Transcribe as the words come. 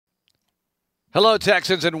Hello,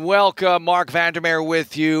 Texans, and welcome. Mark Vandermeer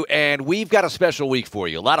with you, and we've got a special week for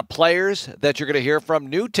you. A lot of players that you're going to hear from,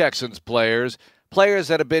 new Texans players, players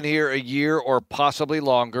that have been here a year or possibly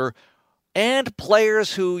longer, and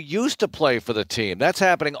players who used to play for the team. That's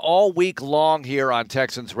happening all week long here on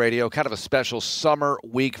Texans Radio, kind of a special summer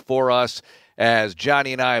week for us as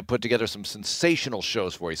Johnny and I have put together some sensational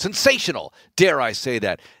shows for you. Sensational, dare I say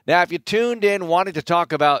that. Now, if you tuned in wanting to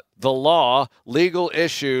talk about the law, legal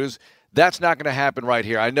issues, that's not going to happen right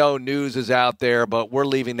here. I know news is out there, but we're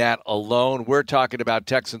leaving that alone. We're talking about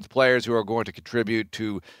Texans players who are going to contribute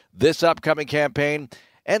to this upcoming campaign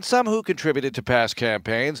and some who contributed to past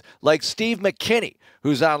campaigns, like Steve McKinney,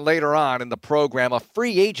 who's on later on in the program, a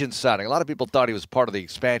free agent signing. A lot of people thought he was part of the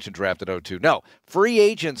expansion draft in 2002. No, free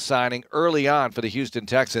agent signing early on for the Houston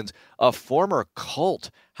Texans, a former Colt.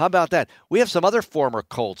 How about that? We have some other former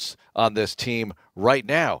Colts on this team right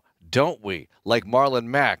now, don't we? Like Marlon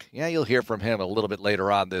Mack. Yeah, you'll hear from him a little bit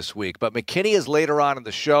later on this week. But McKinney is later on in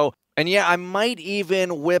the show. And yeah, I might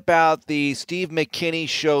even whip out the Steve McKinney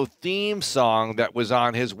Show theme song that was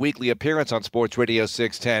on his weekly appearance on Sports Radio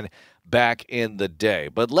 610 back in the day.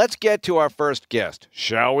 But let's get to our first guest,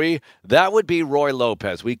 shall we? That would be Roy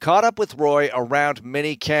Lopez. We caught up with Roy around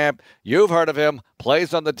minicamp. You've heard of him,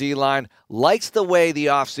 plays on the D-line, likes the way the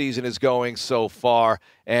offseason is going so far.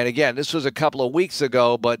 And again, this was a couple of weeks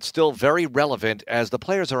ago, but still very relevant as the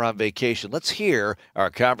players are on vacation. Let's hear our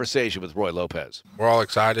conversation with Roy Lopez. We're all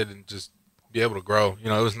excited and just be able to grow. You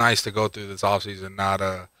know, it was nice to go through this offseason, not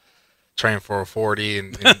train for a 40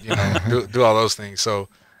 and you know, do all those things. So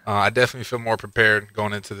I definitely feel more prepared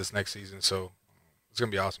going into this next season. So it's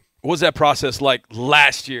going to be awesome. What was that process like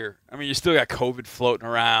last year? I mean, you still got COVID floating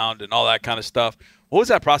around and all that kind of stuff. What was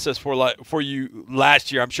that process for you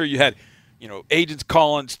last year? I'm sure you had, you know, agents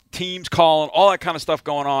calling, teams calling, all that kind of stuff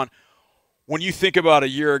going on. When you think about a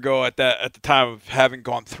year ago at the time of having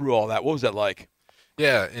gone through all that, what was that like?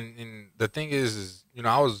 Yeah, and the thing is, you know,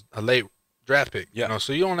 I was a late draft pick. Yeah. You know,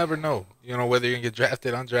 so you don't ever know, you know, whether you're going to get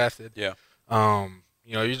drafted, undrafted. Yeah.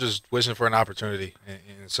 You know, you're just wishing for an opportunity.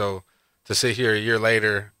 And so to sit here a year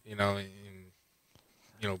later, you know, and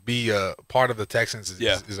you know, be a part of the Texans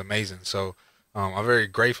is amazing. So I'm very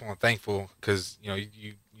grateful and thankful because, you know,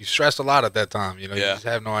 you stressed a lot at that time. You know, you just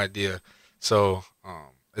have no idea. So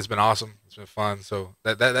it's been awesome. It's been fun. So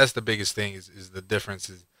that's the biggest thing is the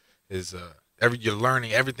difference is you're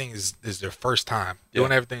learning. Everything is your first time.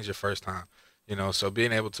 Doing everything is your first time. You know, so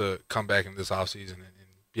being able to come back in this offseason and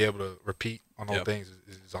be able to repeat on all things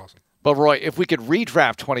is awesome. But, Roy, if we could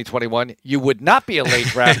redraft 2021, you would not be a late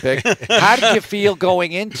draft pick. How did you feel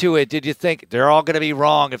going into it? Did you think they're all going to be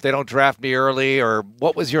wrong if they don't draft me early? Or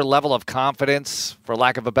what was your level of confidence, for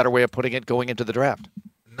lack of a better way of putting it, going into the draft?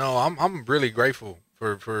 No, I'm really grateful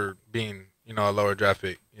for being, you know, a lower draft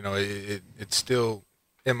pick. You know, it's still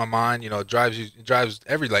in my mind. You know, it drives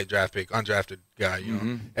every late draft pick, undrafted guy, you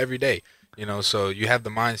know, every day. You know, so you have the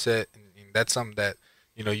mindset, and that's something that,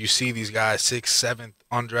 you know, you see these guys 6th, 7th,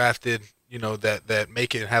 undrafted, you know, that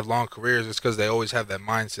make it and have long careers. It's because they always have that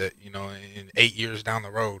mindset, you know, in 8 years down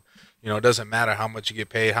the road. You know, it doesn't matter how much you get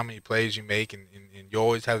paid, how many plays you make, and you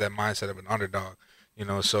always have that mindset of an underdog, you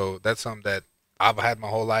know. So that's something that I've had my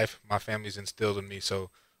whole life. My family's instilled in me. So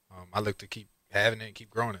I look to keep having it and keep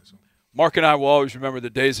growing it. So. Mark and I will always remember the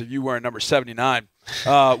days of you wearing number 79,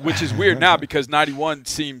 which is weird now because 91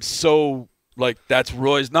 seems so like that's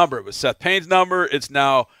Roy's number. It was Seth Payne's number. It's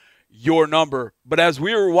now your number. But as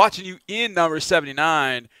we were watching you in number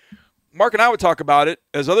 79, Mark and I would talk about it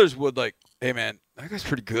as others would, like, hey, man, that guy's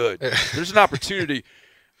pretty good. There's an opportunity.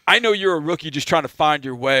 I know you're a rookie just trying to find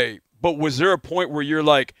your way, but was there a point where you're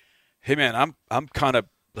like, hey, man, I'm kind of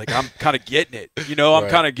getting it. You know, I'm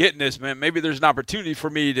kind of getting this, man. Maybe there's an opportunity for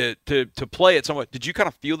me to play it somewhat. Did you kind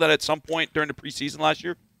of feel that at some point during the preseason last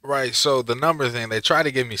year? Right. So the number thing, they tried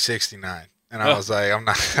to give me 69. And I was like, I'm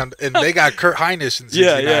not. And they got Kurt Hinish in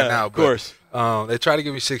 69 now. Of course. They tried to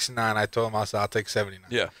give me 69. I told them, I said, I'll take 79.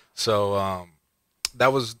 Yeah. So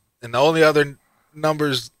that was – and the only other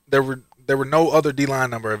numbers, there were no other D-line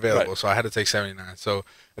number available, so I had to take 79. So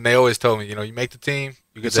 – and they always told me, you know, you make the team,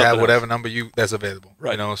 you get to have whatever number that's available.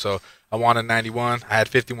 Right. You know, so I wanted 91. I had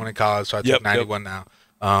 51 in college, so I took 91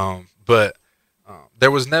 now. But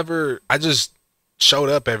there was never – I just showed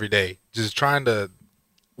up every day just trying to –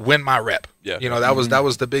 win my rep. Yeah. You know, that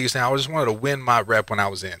was the biggest thing. I just wanted to win my rep when I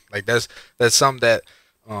was in. Like that's something that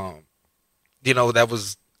you know, that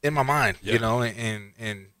was in my mind, you know,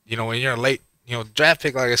 and you know, when you're a late, you know, draft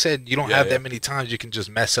pick, like I said, you don't have that many times you can just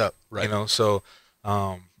mess up, you know. So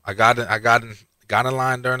I got in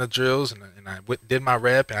line during the drills and I did my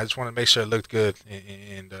rep, and I just wanted to make sure it looked good,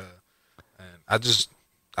 and I just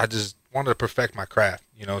wanted to perfect my craft,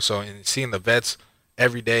 so in seeing the vets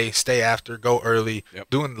every day, stay after, go early,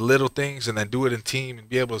 doing the little things and then do it in team and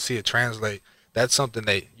be able to see it translate. That's something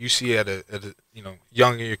that you see at a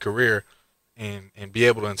young in your career and be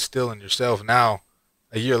able to instill in yourself. Now,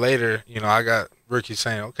 a year later, I got rookies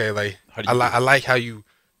saying, okay, like I like how you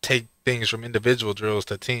take things from individual drills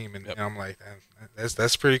to team, and I'm like,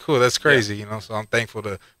 that's pretty cool. That's crazy, So I'm thankful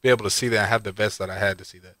to be able to see that. I have the vets that I had to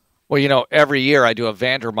see that. Well, every year I do a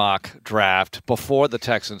Vandermock draft before the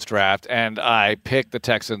Texans draft, and I pick the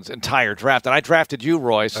Texans' entire draft. And I drafted you,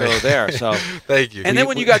 Roy, so there. So thank you. And then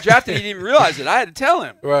when you got drafted, you didn't even realize it. I had to tell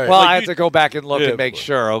him. Right. Well, I had to go back and look and make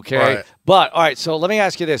sure, okay? Right. But, all right, so let me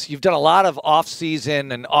ask you this. You've done a lot of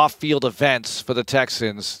off-season and off-field events for the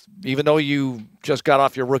Texans, even though you just got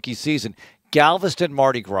off your rookie season. Galveston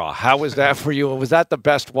Mardi Gras, how was that for you? And was that the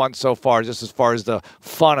best one so far, just as far as the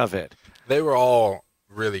fun of it? They were all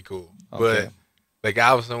really cool, Okay. but the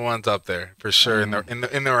Galveston one's up there for sure in the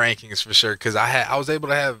rankings for sure, because I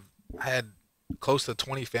had close to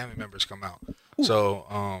 20 family members come out. Ooh.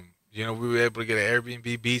 So we were able to get an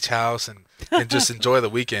Airbnb beach house and just enjoy the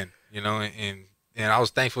weekend, and I was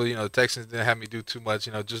thankful, the Texans didn't have me do too much,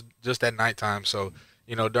 just at nighttime. So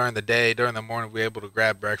during the day, during the morning, we were able to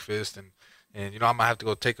grab breakfast and I might have to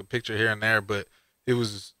go take a picture here and there, but it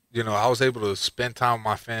was I was able to spend time with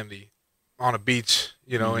my family on a beach,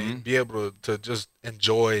 and be able to just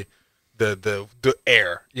enjoy the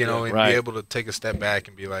air, and be able to take a step back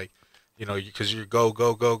and be like, because you go.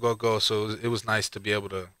 So it was nice to be able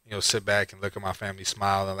to, sit back and look at my family,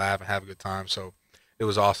 smile and laugh and have a good time. So it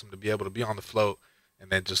was awesome to be able to be on the float and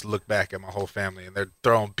then just look back at my whole family and they're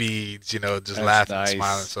throwing beads, just That's laughing and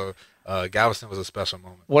smiling. So Galveston was a special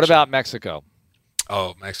moment. What about Mexico?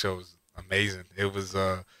 Oh, Mexico was amazing. It was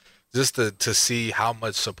just to see how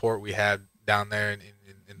much support we had down there and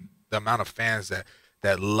the amount of fans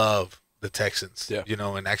that love the Texans,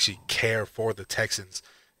 and actually care for the Texans.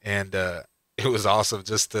 And it was awesome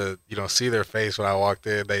just to, see their face when I walked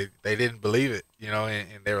in. They didn't believe it,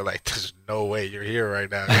 and they were like, there's no way you're here right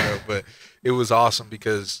now. But it was awesome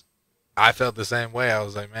because I felt the same way. I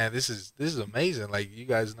was like, man, this is amazing. Like, you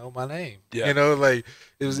guys know my name. Yeah. Like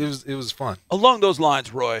it was fun. Along those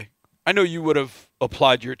lines, Roy, I know you would have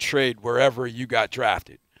applied your trade wherever you got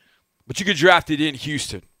drafted. But you get drafted in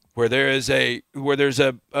Houston, where there's a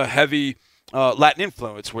heavy Latin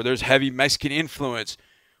influence, where there's heavy Mexican influence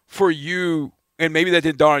for you, and maybe that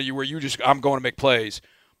didn't dawn on you where you just, I'm going to make plays.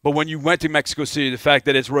 But when you went to Mexico City, the fact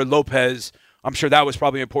that it's Roy Lopez, I'm sure that was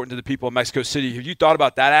probably important to the people of Mexico City. Have you thought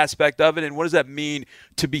about that aspect of it, and what does that mean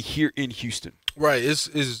to be here in Houston? Right.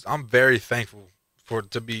 I'm very thankful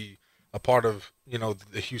to be a part of,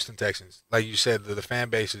 the Houston Texans. Like you said, the fan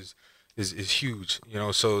base is huge,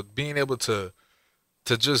 so being able to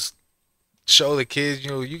just show the kids,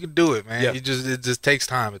 you can do it, man. It just takes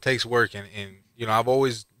time. It takes work. And I've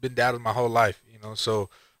always been doubted my whole life, so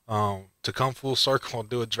to come full circle and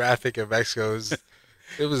do a draft pick in Mexico,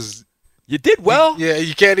 it was. You did well. Yeah,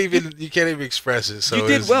 you can't even express it. So you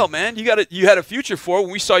did well, man. You had a future for it.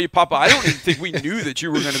 When we saw you pop up, I don't even think we knew that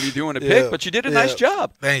you were going to be doing a pick, but you did a nice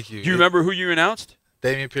job. Thank you. Do you remember who you announced?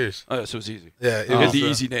 Dameon Pierce. Oh, so it was easy. Yeah, you had the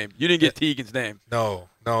easy name. You didn't get Teagan's name. No,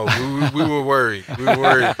 we were worried.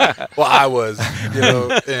 Well, I was,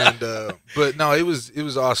 and but no, it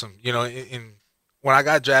was awesome. And when I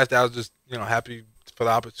got drafted, I was just happy for the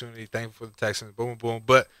opportunity, thankful for the Texans, boom, boom.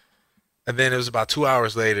 And then it was about 2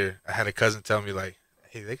 hours later, I had a cousin tell me like,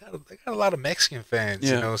 hey, they got a lot of Mexican fans,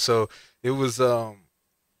 So it was, I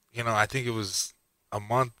think it was a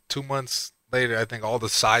month, 2 months later, I think all the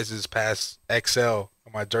sizes past XL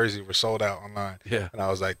on my jersey were sold out online. Yeah. And I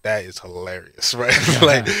was like, that is hilarious, right?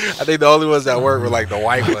 Like, I think the only ones that work were like the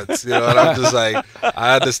white ones, and I'm just like,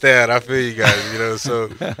 I understand. I feel you guys, so.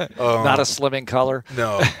 Not a slimming color?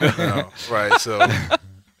 No, right. So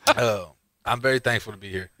I'm very thankful to be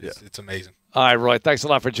here. It's amazing. All right, Roy, thanks a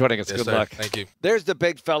lot for joining us. Yes, Good sir. luck. Thank you. There's the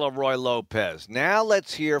big fellow, Roy Lopez. Now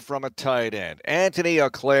let's hear from a tight end, Anthony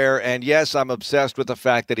Auclair. And yes, I'm obsessed with the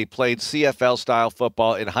fact that he played CFL-style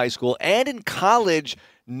football in high school and in college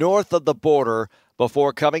north of the border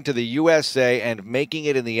before coming to the USA and making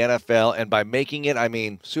it in the NFL. And by making it, I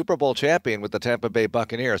mean Super Bowl champion with the Tampa Bay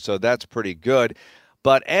Buccaneers. So that's pretty good.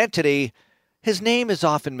 But Anthony, his name is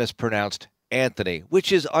often mispronounced Anthony,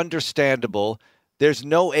 which is understandable. There's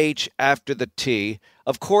no H after the T.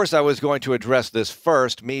 Of course, I was going to address this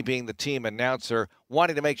first, me being the team announcer,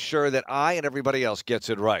 wanting to make sure that I and everybody else gets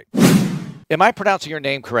it right. Am I pronouncing your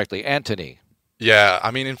name correctly, Anthony? Yeah,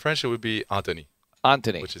 I mean, in French, it would be Anthony.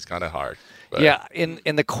 Anthony. which is kind of hard. But Yeah,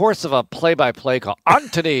 in the course of a play-by-play call,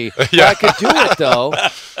 Anthony. Yeah. I could do it, though.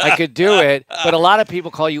 I could do it. But a lot of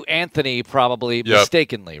people call you Anthony probably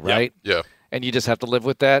mistakenly, right? Yeah. And you just have to live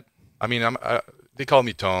with that? I mean, they call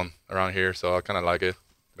me Tone around here, so I kind of like it.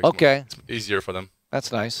 Okay. It's easier for them.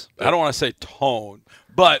 That's nice. I don't want to say tone,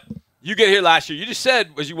 but you get here last year. You just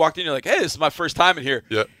said as you walked in, you're like, hey, this is my first time in here.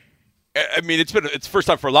 Yeah. I mean, it's first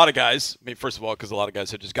time for a lot of guys. I mean, first of all, because a lot of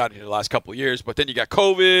guys have just gotten here the last couple of years. But then you got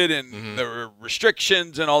COVID and there were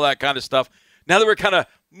restrictions and all that kind of stuff. Now that we're kind of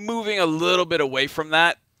moving a little bit away from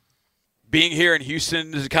that, being here in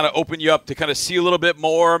Houston, does it kind of open you up to kind of see a little bit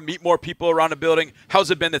more, meet more people around the building? How's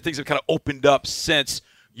it been that things have kind of opened up since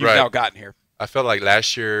you've now gotten here? I felt like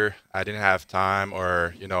last year I didn't have time,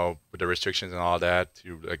 or with the restrictions and all that,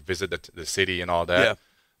 to like visit the city and all that.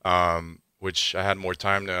 Yeah. Which I had more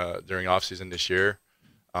time during off season this year.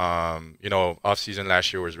 Off season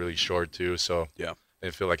last year was really short too, so I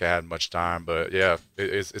didn't feel like I had much time. But yeah,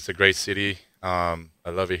 it's a great city. I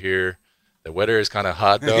love it here. The weather is kind of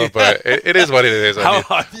hot though, but it is what it is.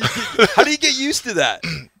 How do you get used to that,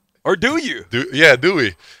 or do you? Do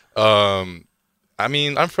we? I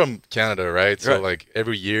mean, I'm from Canada, right? So like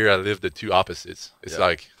every year I live the two opposites. It's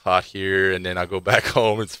like hot here, and then I go back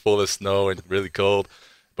home. It's full of snow and really cold.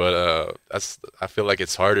 But I feel like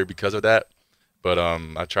it's harder because of that. But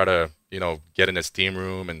I try to get in the steam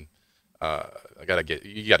room, and you gotta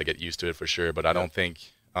get used to it for sure. But I don't think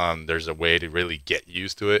there's a way to really get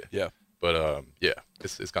used to it. Yeah. But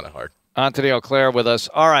it's kind of hard. Anthony Auclair with us.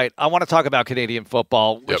 All right, I want to talk about Canadian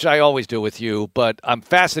football, which I always do with you, but I'm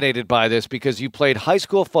fascinated by this because you played high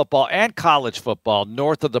school football and college football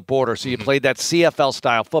north of the border, so you played that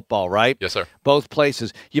CFL-style football, right? Yes, sir. Both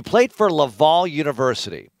places. You played for Laval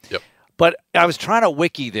University. Yep. But I was trying to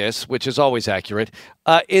wiki this, which is always accurate.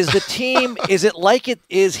 Is the team, is it like it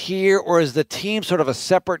is here, or is the team sort of a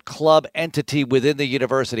separate club entity within the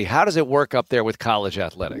university? How does it work up there with college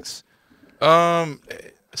athletics?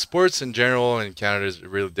 Sports in general in Canada is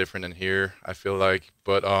really different than here, I feel like.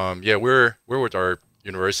 But we're with our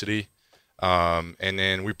university, and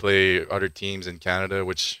then we play other teams in Canada,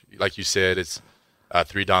 which, like you said, it's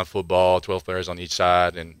 3-down football, 12 players on each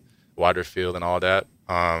side, and wider field and all that.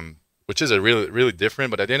 Which is a really different.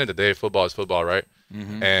 But at the end of the day, football is football, right?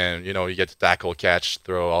 Mm-hmm. And you get to tackle, catch,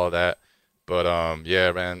 throw, all of that. But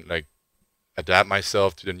man, like adapt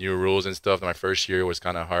myself to the new rules and stuff. My first year was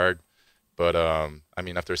kind of hard. But, I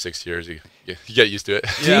mean, after 6 years, you get used to it.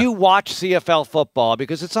 Do you watch CFL football?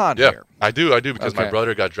 Because it's on here. I do because my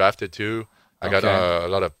brother got drafted too. I got a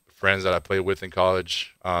lot of friends that I played with in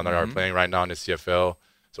college that are playing right now in the CFL.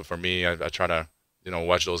 So for me, I try to,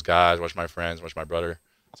 watch those guys, watch my friends, watch my brother.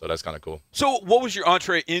 So that's kind of cool. So what was your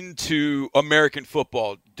entree into American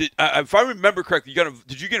football? If I remember correctly,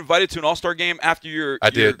 did you get invited to an All-Star game after your – I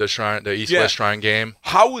did, the East-West Shrine game.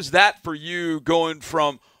 How was that for you going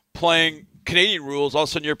from playing – Canadian rules, all of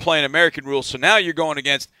a sudden you're playing American rules, so now you're going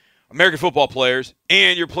against American football players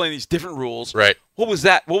and you're playing these different rules. Right. What was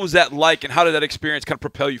that like, and how did that experience kind of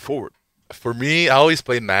propel you forward? For me, I always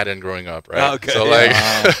played Madden growing up, right? Okay. So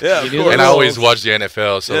and I always watched the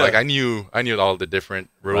NFL, so like I knew all the different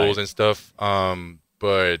rules and stuff.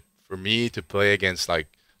 But for me to play against like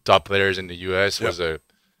top players in the US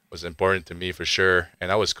was important to me for sure, and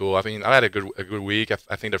that was cool. I mean, I had a good week.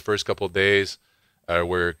 I think the first couple of days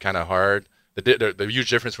were kind of hard. The huge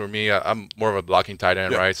difference for me, I'm more of a blocking tight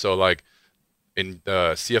end, right? So like in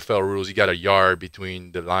the CFL rules, you got a yard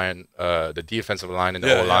between the line, the defensive line and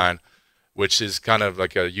the O-line, which is kind of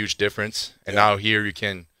like a huge difference. And now here you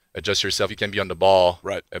can adjust yourself. You can be on the ball,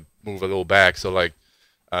 right? Move a little back. So like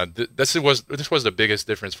this was the biggest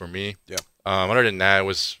difference for me. Yeah. Other than that,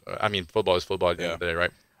 football is football at the end of the day,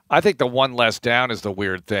 right? I think the one less down is the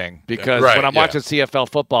weird thing because when I'm watching CFL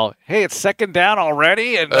football, hey, it's second down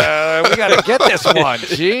already, and we got to get this one.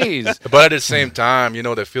 Jeez. But at the same time,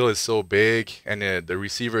 the field is so big, and the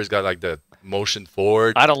receivers got like the motion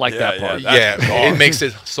forward. I don't like that part. It makes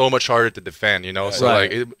it so much harder to defend, So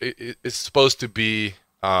like it's supposed to be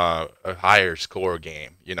a higher score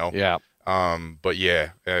game, Yeah. But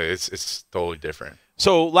it's totally different.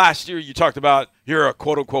 So last year you talked about you're a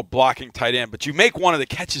quote-unquote blocking tight end, but you make one of the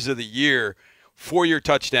catches of the year for your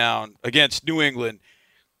touchdown against New England.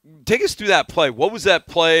 Take us through that play. What was that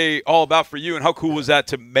play all about for you, and how cool was that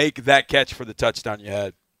to make that catch for the touchdown you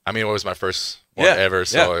had? I mean, it was my first one ever,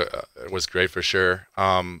 so it was great for sure.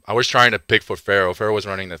 I was trying to pick for Farrell. Farrell was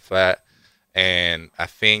running the flat, and I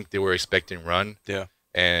think they were expecting run. Yeah.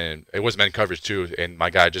 And it was man coverage too, and my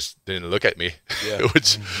guy just didn't look at me,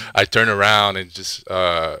 which I turned around and just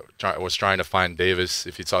was trying to find Davis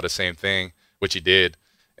if he saw the same thing, which he did,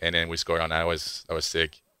 and then we scored on that. That was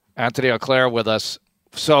sick. Anthony Auclair with us.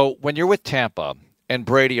 So when you're with Tampa and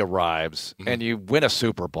Brady arrives and you win a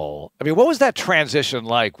Super Bowl, I mean, what was that transition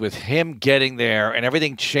like with him getting there and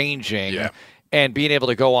everything changing and being able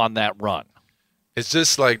to go on that run? It's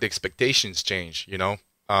just like the expectations change, you know.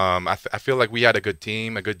 I feel like we had a good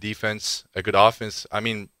team, a good defense, a good offense. I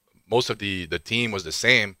mean, most of the team was the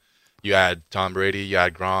same. You had Tom Brady, you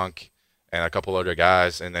had Gronk, and a couple other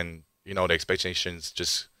guys, and then, you know, the expectations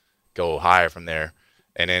just go higher from there.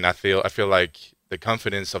 And then I feel like the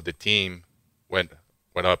confidence of the team went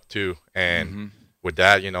up too. And with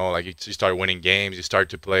that, you know, like you start winning games, you start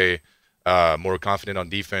to play more confident on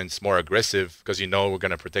defense, more aggressive, because you know we're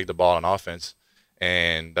going to protect the ball on offense.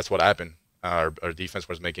 And that's what happened. Our defense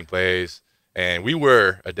was making plays, and we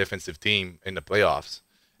were a defensive team in the playoffs.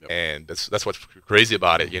 Yep. And that's what's crazy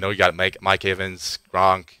about it. You know, you got Mike Evans,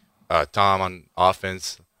 Gronk, Tom on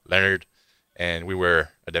offense, Leonard, and we were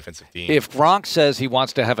a defensive team. If Gronk says he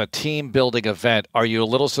wants to have a team-building event, are you a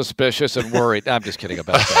little suspicious and worried? I'm just kidding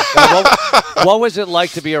about that. What was it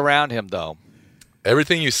like to be around him, though?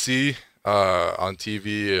 Everything you see on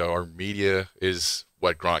TV or media is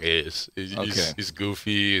what Gronk is. He's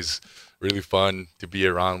goofy. He's really fun to be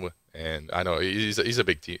around with, and I know he's a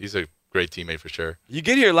big team. He's a great teammate for sure. You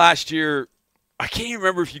get here last year. I can't even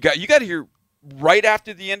remember if you got here right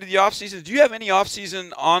after the end of the offseason. Do you have any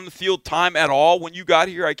offseason on the field time at all when you got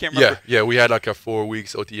here? I can't remember. Yeah, we had like a 4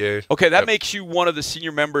 weeks OTA. Okay, that makes you one of the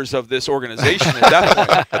senior members of this organization at that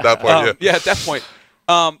point. At that point, yeah, at that point.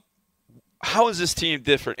 How is this team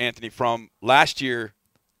different, Anthony, from last year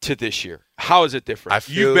to this year? How is it different?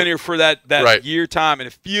 You've been here for that right. year time, and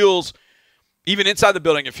it feels, even inside the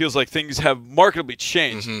building, it feels like things have markedly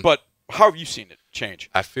changed. But how have you seen it change?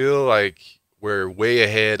 I feel like we're way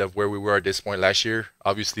ahead of where we were at this point last year.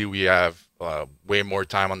 Obviously, we have way more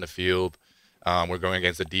time on the field. We're going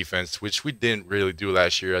against the defense, which we didn't really do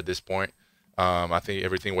last year at this point. I think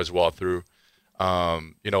everything was well through.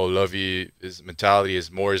 You know, Lovey, his mentality is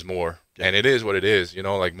more is more. Yeah. And it is what it is. You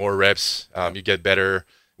know, like more reps, you get better.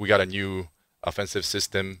 We got a new offensive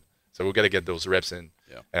system, so we got to get those reps in.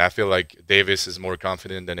 Yeah. And I feel like Davis is more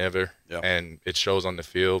confident than ever, and it shows on the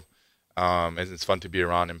field. And it's fun to be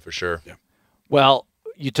around him for sure. Yeah. Well,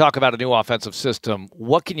 you talk about a new offensive system.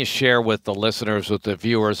 What can you share with the listeners, with the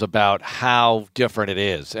viewers, about how different it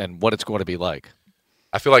is and what it's going to be like?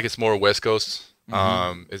 I feel like it's more West Coast.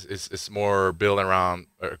 It's more built around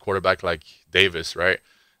a quarterback like Davis, right?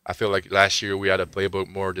 I feel like last year we had a playbook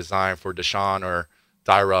more designed for Deshaun or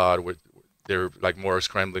Tyrod. They're like more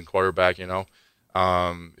scrambling quarterback, you know,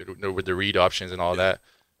 with the read options and all that.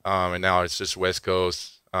 And now it's just West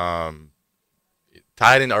Coast,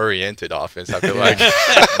 tight end oriented offense. I feel like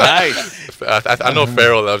nice. I know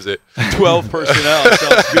Farrell loves it. 12 personnel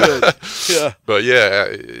sounds good. Yeah, but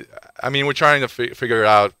yeah, I mean we're trying to figure it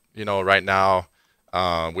out, you know, right now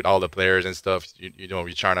with all the players and stuff. You know,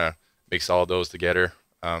 we're trying to mix all those together.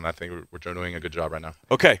 I think we're doing a good job right now.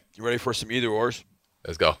 Okay, you ready for some either ors?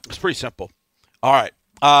 Let's go. It's pretty simple. All right.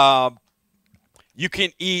 You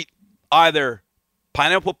can eat either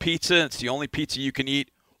pineapple pizza, it's the only pizza you can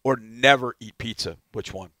eat, or never eat pizza.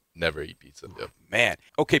 Which one? Never eat pizza. Yep. Man.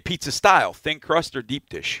 Okay, pizza style, thin crust or deep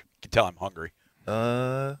dish? You can tell I'm hungry.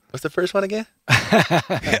 What's the first one again?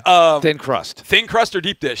 Thin crust. Thin crust or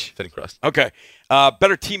deep dish? Thin crust. Okay.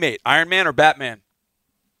 Better teammate, Iron Man or Batman?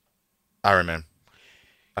 Iron Man.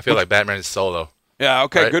 I feel like Batman is solo. Yeah,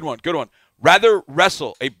 okay, right? Good one. Rather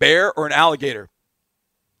wrestle a bear or an alligator?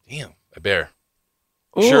 Damn, a bear.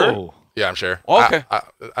 Ooh. Sure? Yeah, I'm sure. Okay.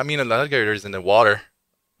 I mean, an alligator is in the water.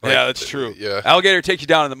 Like, yeah, that's true. Yeah. Alligator takes you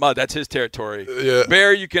down in the mud. That's his territory. Yeah.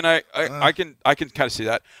 Bear, you can I can kind of see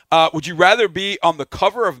that. Would you rather be on the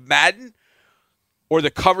cover of Madden or the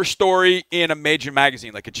cover story in a major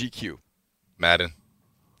magazine like a GQ? Madden.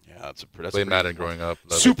 Yeah, that's played Madden growing up.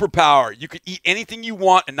 Superpower. You could eat anything you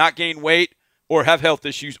want and not gain weight or have health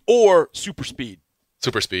issues, or super speed.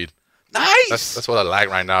 Super speed. Nice. That's what I like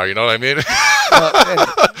right now. You know what I mean?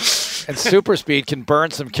 And super speed can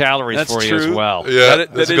burn some calories for you as well. Yeah,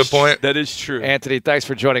 that's a good point. That is true. Anthony, thanks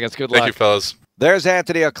for joining us. Good luck. Thank you, fellas. There's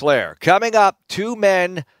Anthony Auclair. Coming up, two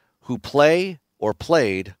men who play or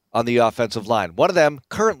played on the offensive line. One of them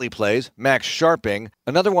currently plays, Max Scharping.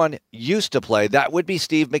 Another one used to play. That would be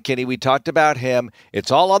Steve McKinney. We talked about him.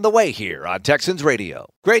 It's all on the way here on Texans Radio.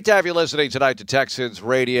 Great to have you listening tonight to Texans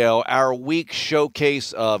Radio. Our week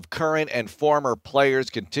showcase of current and former players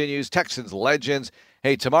continues. Texans Legends.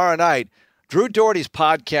 Hey, tomorrow night, Drew Dougherty's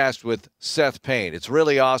podcast with Seth Payne. It's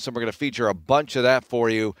really awesome. We're going to feature a bunch of that for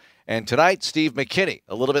you. And tonight, Steve McKinney,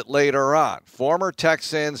 a little bit later on. Former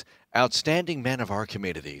Texans outstanding men of our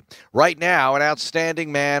community. Right now, an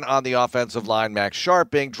outstanding man on the offensive line, Max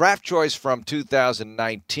Scharping, draft choice from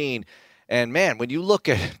 2019. And, man, when you look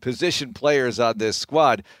at position players on this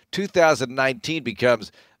squad, 2019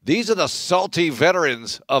 becomes, these are the salty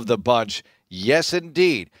veterans of the bunch. Yes,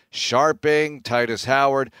 indeed. Scharping, Titus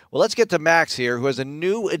Howard. Well, let's get to Max here, who has a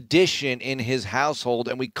new addition in his household,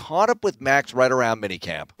 and we caught up with Max right around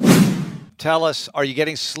minicamp. Tell us, are you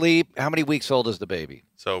getting sleep? How many weeks old is the baby?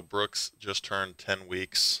 So Brooks just turned 10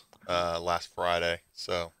 weeks last Friday,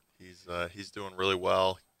 so he's doing really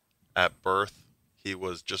well. At birth, he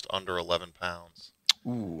was just under 11 pounds.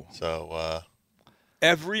 Ooh. So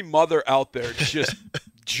every mother out there just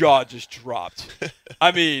jaw just dropped.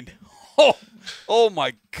 I mean, oh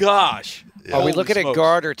my gosh. Yeah. Are we looking smokes. at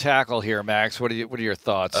guard or tackle here, Max? What are your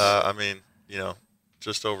thoughts? I mean,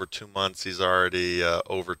 just over 2 months, he's already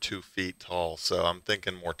over 2 feet tall. So I'm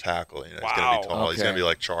thinking more tackle. He's going to be tall. Okay. He's going to be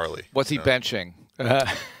like Charlie. What's he benching?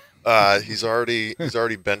 He's already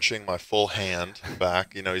benching my full hand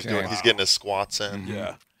back. He's getting his squats in.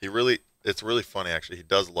 Yeah. It's really funny actually. He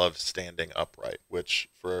does love standing upright, which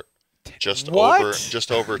for just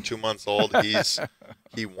over 2 months old,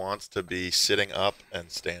 he wants to be sitting up and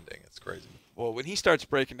standing. It's crazy. Well, when he starts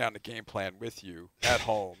breaking down the game plan with you at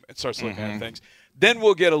home and starts looking at things, then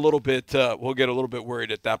we'll get a little bit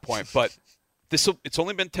worried at that point. But it's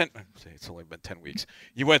only been 10 weeks.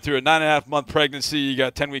 You went through a 9.5-month pregnancy. You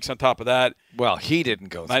got 10 weeks on top of that. Well, he didn't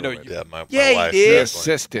go through I know it. Yeah, my Yeah, wife he did.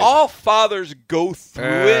 Assisted. All fathers go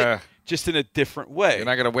through it, just in a different way. You're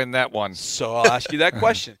not going to win that one. So I'll ask you that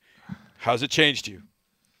question. How's it changed you?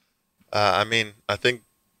 I mean, I think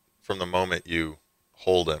from the moment you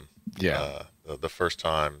hold him, Yeah. The first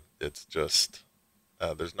time, it's just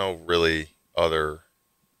there's no really other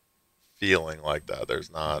feeling like that.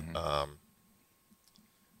 There's not.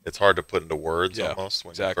 It's hard to put into words almost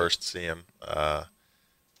when you first see him,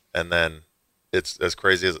 and then it's as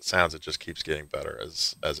crazy as it sounds. It just keeps getting better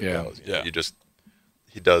as it goes.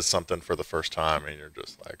 He does something for the first time, and you're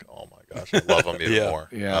just like, oh my gosh, I love him even more.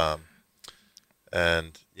 Yeah.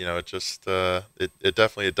 And it just it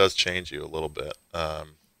definitely does change you a little bit.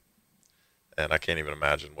 And I can't even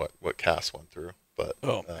imagine what Cass went through. But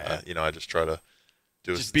I just try to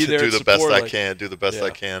do the best I can. Do the best I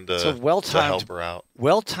can to help her out.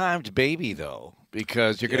 Well-timed baby though,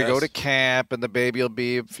 because you're going to go to camp, and the baby will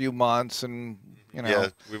be a few months, and Yeah,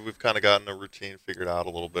 we've kind of gotten a routine figured out a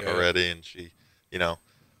little bit already, and she,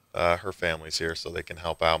 her family's here, so they can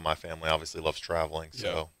help out. My family obviously loves traveling,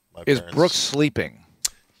 so. Is Brooks sleeping?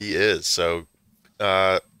 He is. So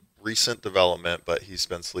recent development, but he's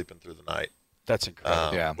been sleeping through the night. That's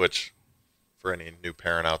incredible. Which, for any new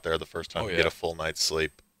parent out there, the first time you get a full night's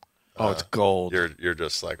sleep, it's gold. You're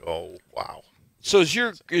just like, oh wow. So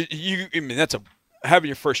that's having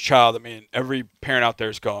your first child. I mean, every parent out there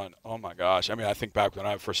is going, oh my gosh. I mean, I think back when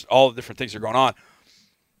I first, all the different things are going on.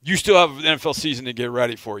 You still have an NFL season to get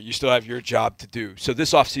ready for. You still have your job to do. So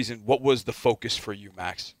this offseason, what was the focus for you,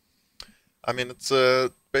 Max? I mean, it's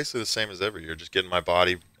basically the same as every year. Just getting my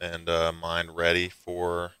body and mind ready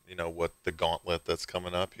for what the gauntlet that's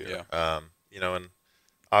coming up here. And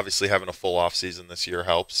obviously having a full off season this year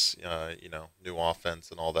helps. New offense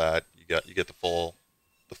and all that. You get the full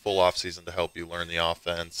off season to help you learn the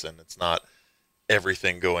offense, and it's not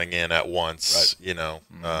everything going in at once. Right.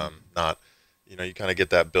 Not. You kind of get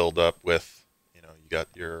that build up with, you got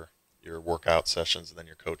your workout sessions and then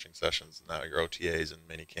your coaching sessions and now your OTAs and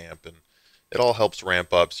mini camp, and it all helps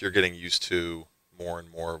ramp up. So you're getting used to more and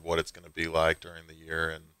more of what it's going to be like during the year.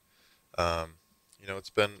 And, it's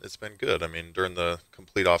been good. I mean, during the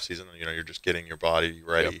complete off season, you're just getting your body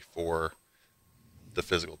ready for the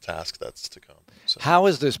physical task that's to come. So. How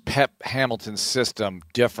is this Pep Hamilton system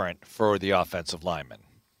different for the offensive lineman?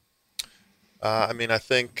 I mean, I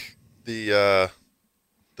think the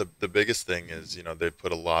biggest thing is they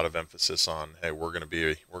put a lot of emphasis on, hey, we're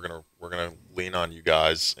gonna lean on you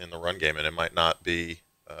guys in the run game, and it might not be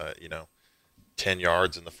 10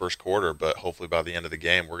 yards in the first quarter, but hopefully by the end of the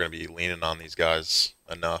game we're gonna be leaning on these guys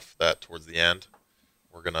enough that towards the end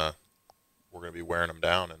we're gonna be wearing them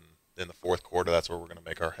down, and in the fourth quarter that's where we're gonna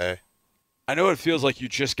make our hay. I know it feels like you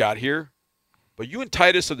just got here, but you and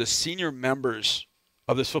Titus are the senior members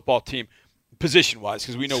of this football team. Position-wise,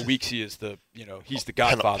 because we know Weeksy is he's the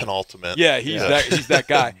godfather. Penultimate. Yeah, he's that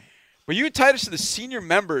guy. But you and Titus are the senior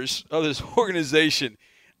members of this organization.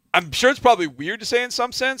 I'm sure it's probably weird to say in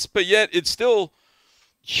some sense, but yet it's still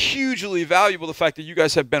hugely valuable, the fact that you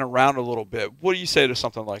guys have been around a little bit. What do you say to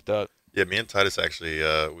something like that? Yeah, me and Titus actually,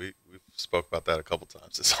 we've spoke about that a couple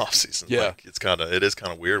times this offseason. Yeah. Like, it is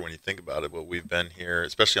kind of weird when you think about it, but we've been here,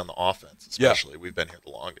 especially on the offense, especially, we've been here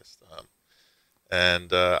the longest.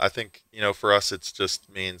 And I think, for us, it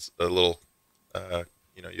just means a little,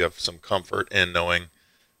 you have some comfort in knowing,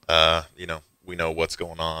 we know what's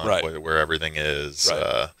going on, right. where everything is.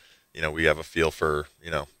 Right. We have a feel for,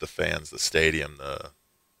 the fans, the stadium,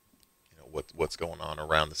 what's going on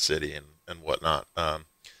around the city and whatnot.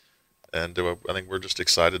 And I think we're just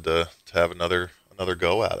excited to have another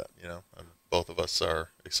go at it. And both of us are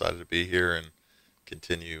excited to be here and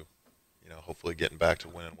continue, hopefully getting back to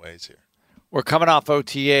winning ways here. We're coming off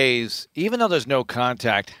OTAs. Even though there's no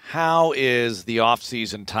contact, how is the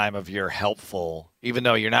off-season time of year helpful, even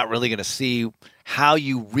though you're not really going to see how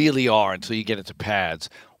you really are until you get into pads?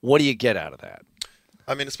 What do you get out of that?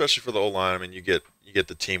 I mean, especially for the O-line, I mean, you get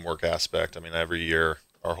the teamwork aspect. I mean, every year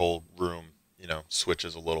our whole room,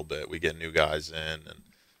 switches a little bit. We get new guys in,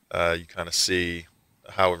 and you kind of see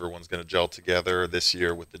how everyone's going to gel together. This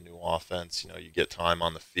year with the new offense, you get time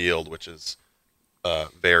on the field, which is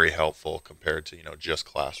very helpful compared to, just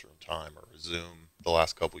classroom time or Zoom the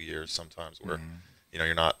last couple of years sometimes where,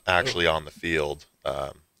 you're not actually on the field.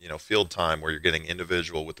 Field time where you're getting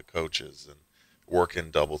individual with the coaches and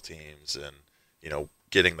working double teams and,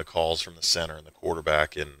 getting the calls from the center and the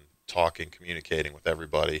quarterback and talking, communicating with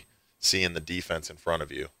everybody, seeing the defense in front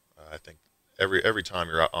of you. I think every time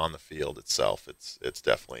you're out on the field itself, it's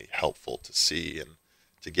definitely helpful to see and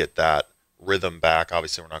to get that rhythm back.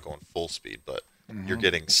 Obviously, we're not going full speed, but you're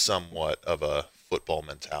getting somewhat of a football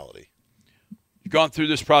mentality. You've gone through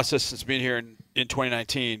this process since being here in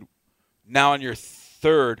 2019. Now on your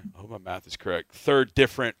third, I hope my math is correct, third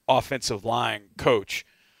different offensive line coach.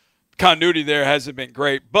 Continuity there hasn't been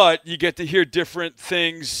great, but you get to hear different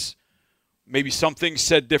things, maybe some things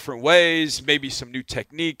said different ways, maybe some new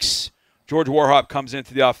techniques. George Warhop comes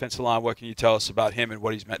into the offensive line. What can you tell us about him and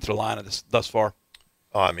what he's meant to the line thus far?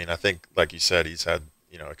 I mean, I think, like you said, he's had,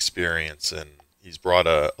 experience and he's brought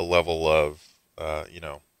a level of,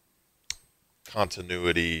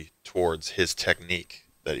 continuity towards his technique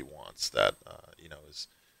that he wants that,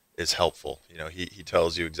 is helpful. He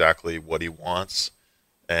tells you exactly what he wants.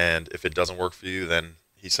 And if it doesn't work for you, then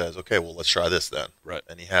he says, okay, well, let's try this then. Right.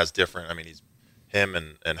 And he has different, him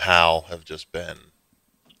and Hal have just been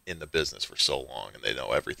in the business for so long, and they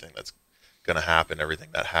know everything that's going to happen, everything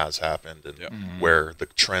that has happened, and where the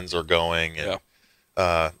trends are going. And,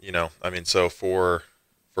 so for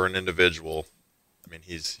an individual,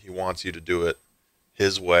 he wants you to do it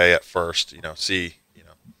his way at first,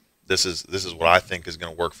 this is what I think is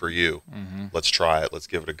going to work for you. Let's try it. Let's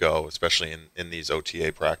give it a go, especially in these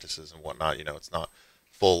OTA practices and whatnot. It's not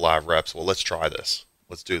full live reps. Well, let's try this.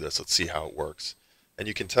 Let's do this. Let's see how it works. And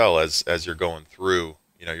you can tell as you're going through,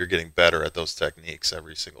 you're getting better at those techniques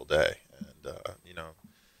every single day. And,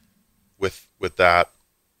 with that,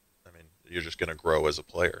 you're just going to grow as a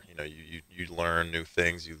player. You learn new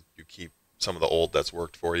things. You keep some of the old that's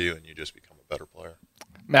worked for you, and you just become a better player.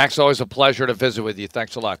 Max, always a pleasure to visit with you.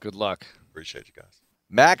 Thanks a lot. Good luck. Appreciate you guys.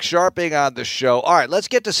 Max Scharping on the show. All right, let's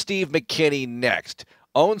get to Steve McKinney next.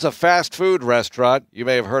 Owns a fast food restaurant. You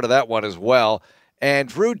may have heard of that one as well. And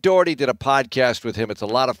Drew Doherty did a podcast with him. It's a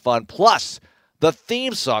lot of fun. Plus, the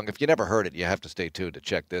theme song, if you never heard it, you have to stay tuned to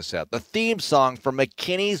check this out. The theme song for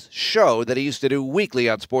McKinney's show that he used to do weekly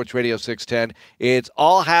on Sports Radio 610. It's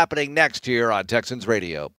all happening next here on Texans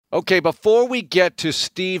Radio. Okay, before we get to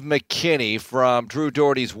Steve McKinney from Drew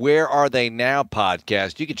Doherty's Where Are They Now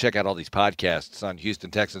podcast, you can check out all these podcasts on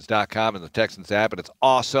HoustonTexans.com and the Texans app, and it's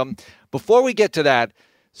awesome. Before we get to that,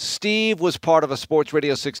 Steve was part of a Sports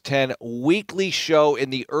Radio 610 weekly show in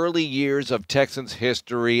the early years of Texans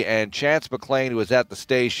history, and Chance McClain, who was at the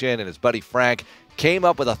station, and his buddy Frank came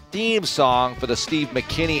up with a theme song for the Steve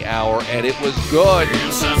McKinney Hour, and it was good.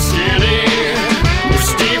 Yes, I'm skinny with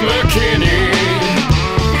Steve McKinney.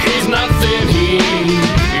 He's nothing, he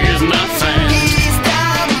is not fast. He's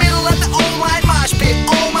down middle of the O-line mosh pit.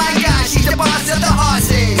 Oh my gosh, he's the boss of the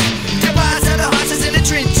horses. The boss of the horses in the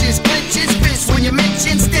trenches. Clenches fists when you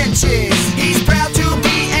mention stenches. He's proud to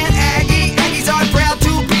be an Aggie. Aggies are proud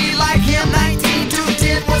to be like him. 19 to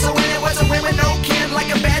 10 was a winner, no kin.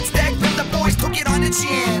 Like a bad stack from the boys took it on the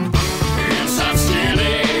chin. Yes, I'm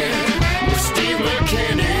skinny with Steve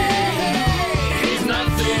McKinney. He's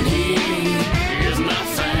nothing, he is not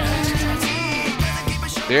fast.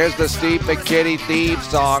 There's the Steve McKinney theme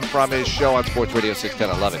song from his show on Sports Radio 610.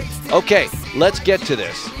 I love it. Okay, let's get to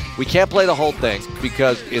this. We can't play the whole thing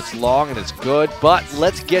because it's long and it's good, but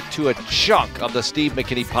let's get to a chunk of the Steve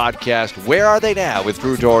McKinney podcast. Where Are They Now with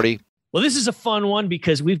Drew Doherty? Well, this is a fun one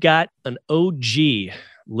because we've got an OG,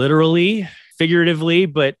 literally figuratively,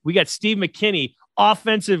 but we got Steve McKinney,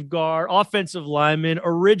 offensive guard, offensive lineman,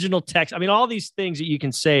 original Texan. I mean, all these things that you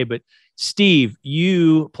can say, but Steve,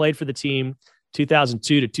 you played for the team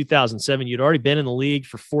 2002 to 2007. You'd already been in the league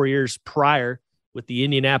for 4 years prior with the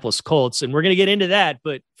Indianapolis Colts, and we're going to get into that.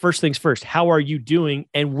 But first things first, how are you doing,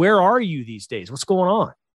 and where are you these days? What's going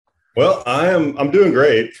on? Well, I'm doing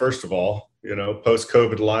great. First of all,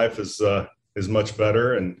 post-COVID life is much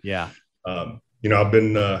better, and I've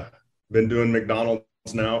been doing McDonald's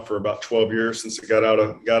now for about 12 years since I got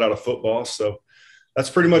out of football. So that's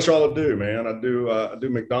pretty much all I do, man. I do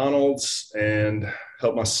McDonald's and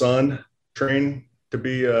help my son train to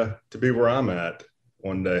be where I'm at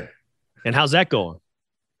one day. And how's that going?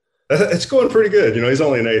 It's going pretty good. He's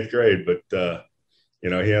only in 8th grade, but he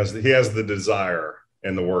has the desire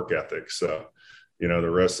and the work ethic. So, the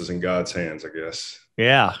rest is in God's hands, I guess.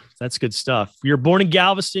 Yeah, that's good stuff. You're born in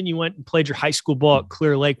Galveston. You went and played your high school ball at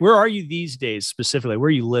Clear Lake. Where are you these days specifically? Where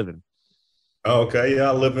are you living? Oh, okay. Yeah,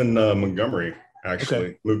 I live in Montgomery, actually.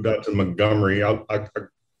 Okay. Moved out to Montgomery. I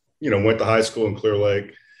went to high school in Clear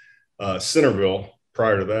Lake, Centerville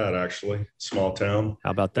prior to that, actually, small town.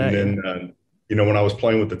 How about that? And then, when I was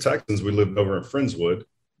playing with the Texans, we lived over in Friendswood,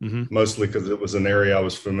 mostly because it was an area I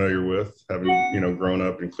was familiar with, having, grown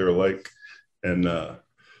up in Clear Lake. And,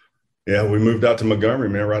 we moved out to Montgomery,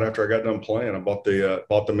 man, right after I got done playing. I bought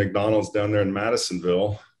the McDonald's down there in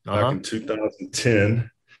Madisonville back in 2010,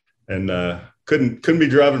 and couldn't be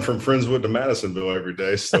driving from Friendswood to Madisonville every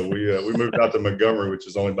day. So we moved out to Montgomery, which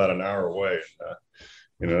is only about an hour away.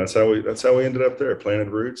 And, that's how we ended up there, planted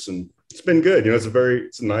roots, and it's been good.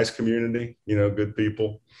 It's a nice community, good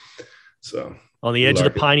people. So on the edge of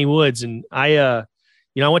the piney woods. And I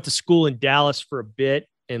went to school in Dallas for a bit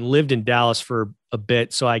and lived in Dallas for a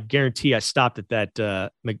bit. So I guarantee I stopped at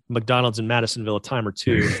that McDonald's in Madisonville a time or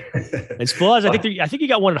two. And Spillaz, I think you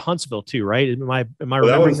got one in Huntsville too, right? Am I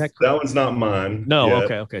remembering that correct? That one's not mine. No,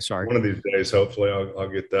 yet. Okay, sorry. One of these days, hopefully, I'll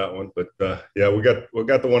get that one. But we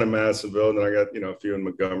got the one in Madisonville, and then I got a few in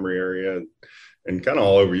Montgomery area, and kind of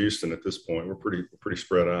all over Houston at this point. We're pretty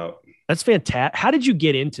spread out. That's fantastic. How did you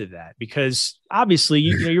get into that? Because obviously,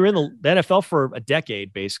 you're in the NFL for a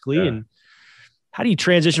decade, basically, and how do you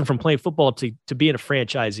transition from playing football to being a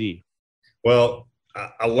franchisee? Well,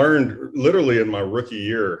 I learned literally in my rookie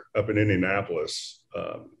year up in Indianapolis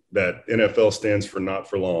that NFL stands for not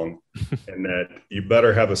for long, and that you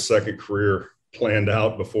better have a second career planned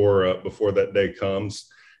out before that day comes.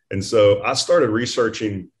 And so I started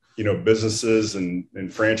researching, businesses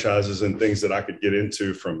and franchises and things that I could get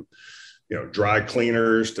into, from, dry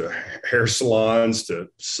cleaners to hair salons to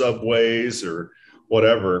Subways or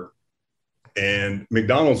whatever. And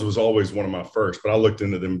McDonald's was always one of my first, but I looked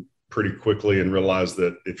into them pretty quickly and realized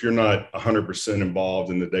that if you're not 100%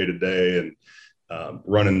 involved in the day-to-day and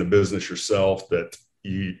running the business yourself, that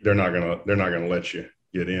they're not gonna let you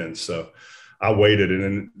get in. So I waited, and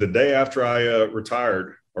then the day after I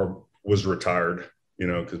retired, or was retired,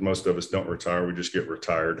 because most of us don't retire, we just get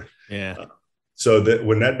retired. Yeah. So that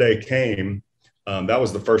when that day came, that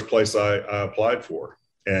was the first place I applied for,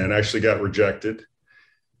 and actually got rejected.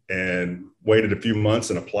 And waited a few months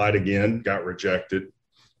and applied again, got rejected.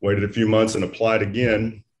 Waited a few months and applied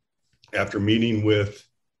again after meeting with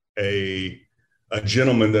a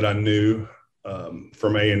gentleman that I knew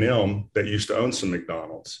from A&M that used to own some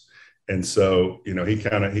McDonald's. And so, he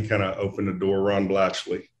kind of opened the door. Ron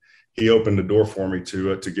Blatchley, he opened the door for me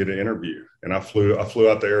to get an interview. And I flew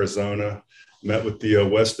out to Arizona, met with the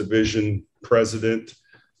West Division president,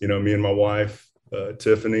 me and my wife,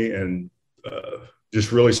 Tiffany, and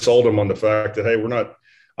just really sold him on the fact that, hey,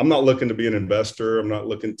 I'm not looking to be an investor. I'm not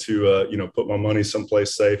looking to, put my money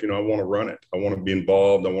someplace safe. I want to run it. I want to be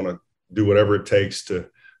involved. I want to do whatever it takes to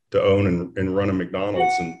own and run a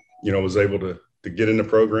McDonald's. And, was able to get in the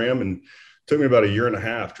program, and took me about a year and a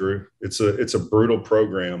half, Drew. It's a brutal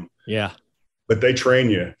program. Yeah. But they train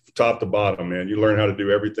you top to bottom, man. You learn how to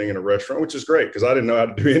do everything in a restaurant, which is great, because I didn't know how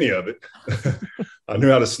to do any of it. I knew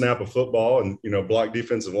how to snap a football and, block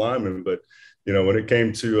defensive linemen, but when it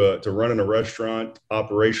came to running a restaurant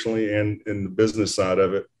operationally and in the business side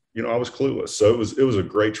of it, I was clueless. So it was a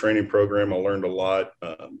great training program. I learned a lot.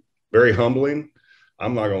 Very humbling.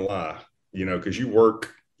 I'm not gonna lie, because you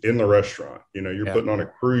work in the restaurant. You're putting on a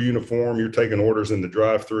crew uniform. You're taking orders in the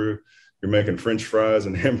drive-through. You're making French fries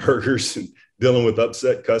and hamburgers and dealing with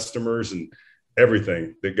upset customers and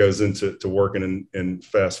everything that goes into working in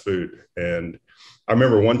fast food. And I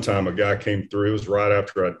remember one time a guy came through. It was right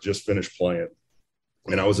after I just finished playing,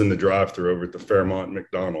 and I was in the drive-thru over at the Fairmont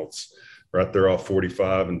McDonald's right there off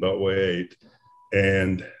 45 and Beltway 8.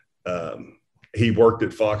 And he worked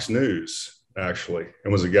at Fox News, actually,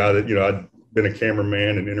 and was a guy that, been a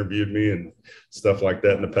cameraman and interviewed me and stuff like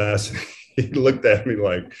that in the past. He looked at me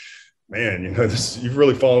like, man, you've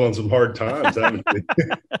really fallen on some hard times, haven't you?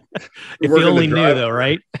 If you only knew, though,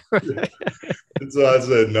 right? And so I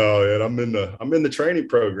said, no, and I'm in the training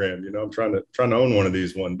program. I'm trying to own one of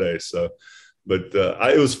these one day. So, but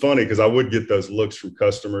it was funny because I would get those looks from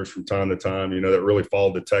customers from time to time, that really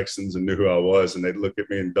followed the Texans and knew who I was, and they'd look at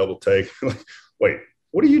me and double take, like, wait,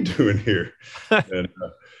 what are you doing here? And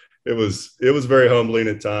it was very humbling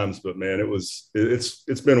at times, but man,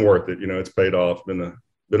 it's been worth it. It's paid off.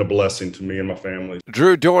 Been a blessing to me and my family.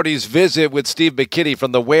 Drew Dougherty's visit with Steve McKinney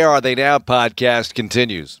from the Where Are They Now podcast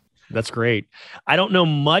continues. That's great. I don't know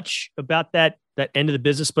much about that end of the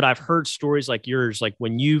business, but I've heard stories like yours. Like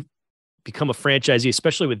when you become a franchisee,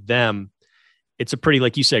 especially with them, it's a pretty,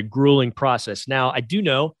 like you said, grueling process. Now, I do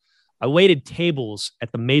know I waited tables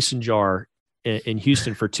at the Mason Jar in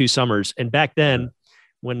Houston for 2 summers. And back then,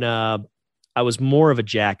 when I was more of a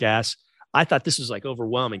jackass, I thought this was like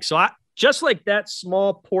overwhelming. So just like that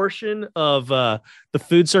small portion of the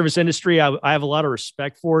food service industry, I have a lot of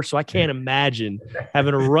respect for. So I can't imagine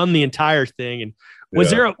having to run the entire thing. And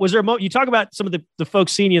was there a moment, you talk about some of the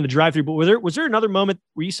folks seeing you in the drive-thru, but was there another moment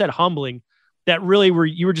where you said humbling that really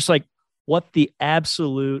you were just like, what the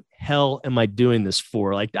absolute hell am I doing this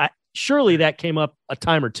for? Like, surely that came up a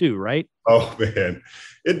time or two, right? Oh man,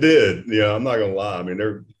 it did. Yeah, I'm not gonna lie. I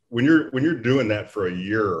mean, when you're doing that for a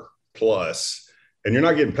year plus, and you're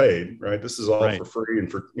not getting paid, right? This is all for free and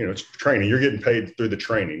for it's training. You're getting paid through the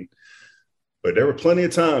training. But there were plenty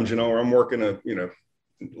of times, where I'm working a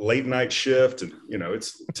late night shift, and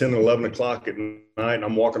it's 10 or 11 o'clock at night, and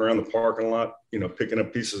I'm walking around the parking lot, picking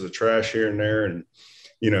up pieces of trash here and there, and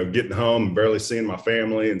getting home and barely seeing my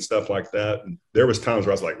family and stuff like that. And there was times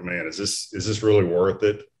where I was like, man, is this really worth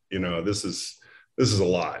it? This is a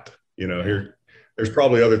lot. Here, there's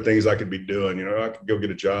probably other things I could be doing. I could go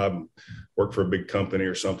get a job and work for a big company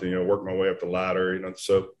or something, work my way up the ladder,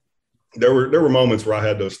 so there were moments where I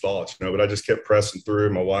had those thoughts, but I just kept pressing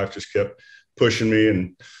through. My wife just kept pushing me,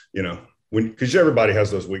 and, because everybody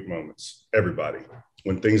has those weak moments, everybody,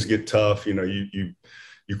 when things get tough, you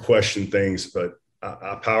question things, but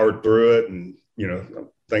I powered through it, and,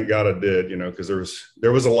 thank God I did, because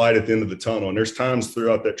there was a light at the end of the tunnel. And there's times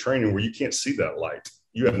throughout that training where you can't see that light.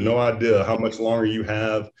 You have no idea how much longer you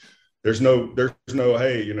have. There's no,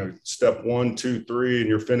 hey, step 1, 2, 3, and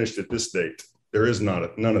you're finished at this date. There is none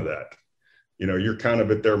of that. You're kind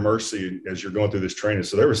of at their mercy as you're going through this training.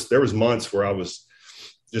 So there was months where I was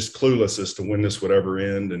just clueless as to when this would ever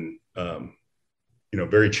end, and,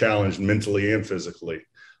 very challenged mentally and physically.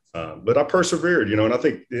 But I persevered, and I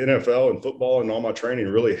think the NFL and football and all my training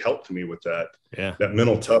really helped me with that. Yeah. That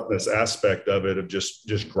mental toughness aspect of it, of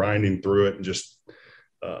just grinding through it and just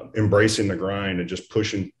embracing the grind and just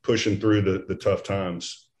pushing through the tough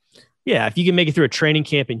times. Yeah. If you can make it through a training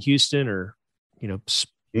camp in Houston, or,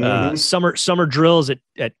 summer drills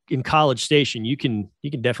in College Station, you can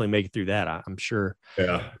definitely make it through that. I'm sure.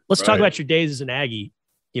 Yeah. Let's talk about your days as an Aggie.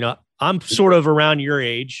 I'm sort of around your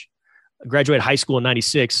age. I graduated high school in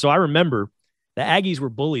 96. So I remember the Aggies were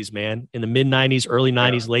bullies, man, in the mid 90s, early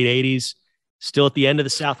 90s, late 80s, still at the end of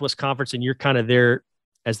the Southwest Conference. And you're kind of there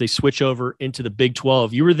as they switch over into the Big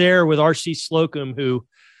 12. You were there with R.C. Slocum, who,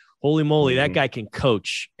 holy moly, that guy can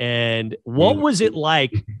coach. And what was it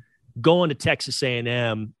like going to Texas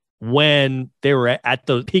A&M when they were at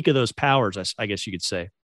the peak of those powers, I guess you could say?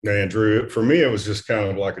 Man, Drew, for me, it was just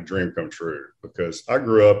kind of like a dream come true, because I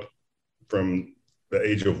grew up from the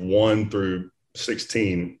age of 1 through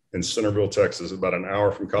 16 in Centerville, Texas, about an hour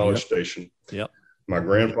from College Station. Yep. My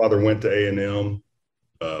grandfather went to A&M.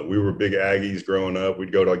 We were big Aggies growing up.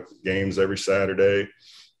 We'd go to games every Saturday.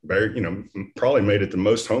 Probably made it to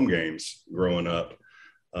most home games growing up.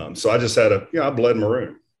 So I just had I bled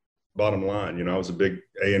maroon, bottom line. I was a big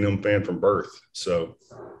A&M fan from birth. So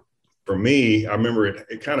for me, I remember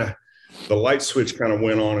it kind of, the light switch kind of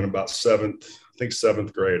went on in about seventh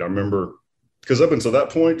grade. I remember, because up until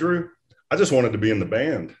that point, Drew, I just wanted to be in the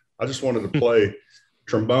band. I just wanted to play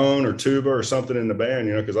trombone or tuba or something in the band,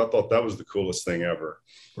 because I thought that was the coolest thing ever.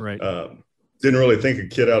 Right. Didn't really think a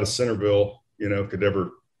kid out of Centerville, could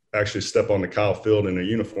ever actually step on the Kyle Field in a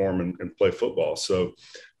uniform and play football. So,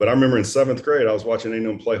 but I remember in 7th grade, I was watching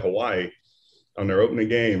A&M play Hawaii on their opening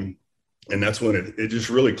game. And that's when it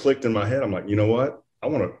just really clicked in my head. I'm like, you know what?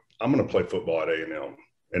 I'm going to play football at A&M.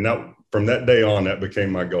 And that, from that day on, that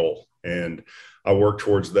became my goal. And I worked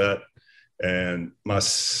towards that. And my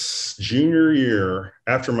junior year,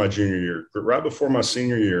 after my junior year, right before my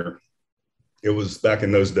senior year, it was back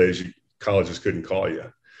in those days, colleges couldn't call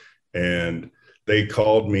you. And they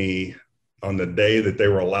called me on the day that they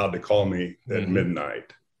were allowed to call me at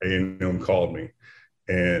midnight. A&M called me,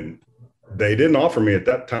 and they didn't offer me at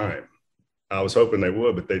that time. I was hoping they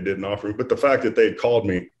would, but they didn't offer me. But the fact that they had called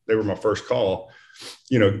me, they were my first call,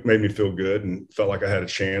 made me feel good and felt like I had a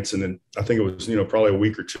chance. And then I think it was, probably a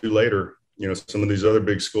week or two later, some of these other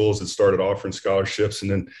big schools had started offering scholarships. And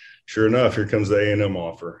then sure enough, here comes the A&M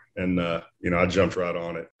offer. And, I jumped right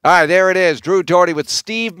on it. All right, there it is. Drew Dougherty with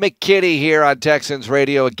Steve McKinney here on Texans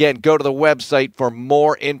Radio. Again, go to the website for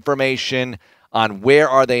more information on Where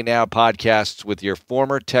Are They Now podcasts with your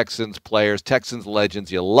former Texans players, Texans legends.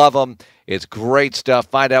 You love them. It's great stuff.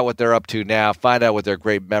 Find out what they're up to now. Find out what their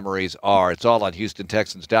great memories are. It's all on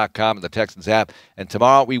HoustonTexans.com and the Texans app. And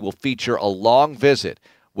tomorrow we will feature a long visit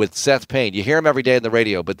with Seth Payne. You hear him every day on the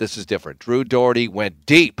radio, but this is different. Drew Dougherty went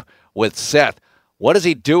deep with Seth. What does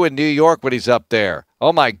he do in New York when he's up there?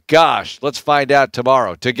 Oh, my gosh. Let's find out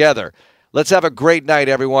tomorrow together. Let's have a great night,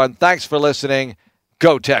 everyone. Thanks for listening.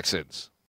 Go Texans.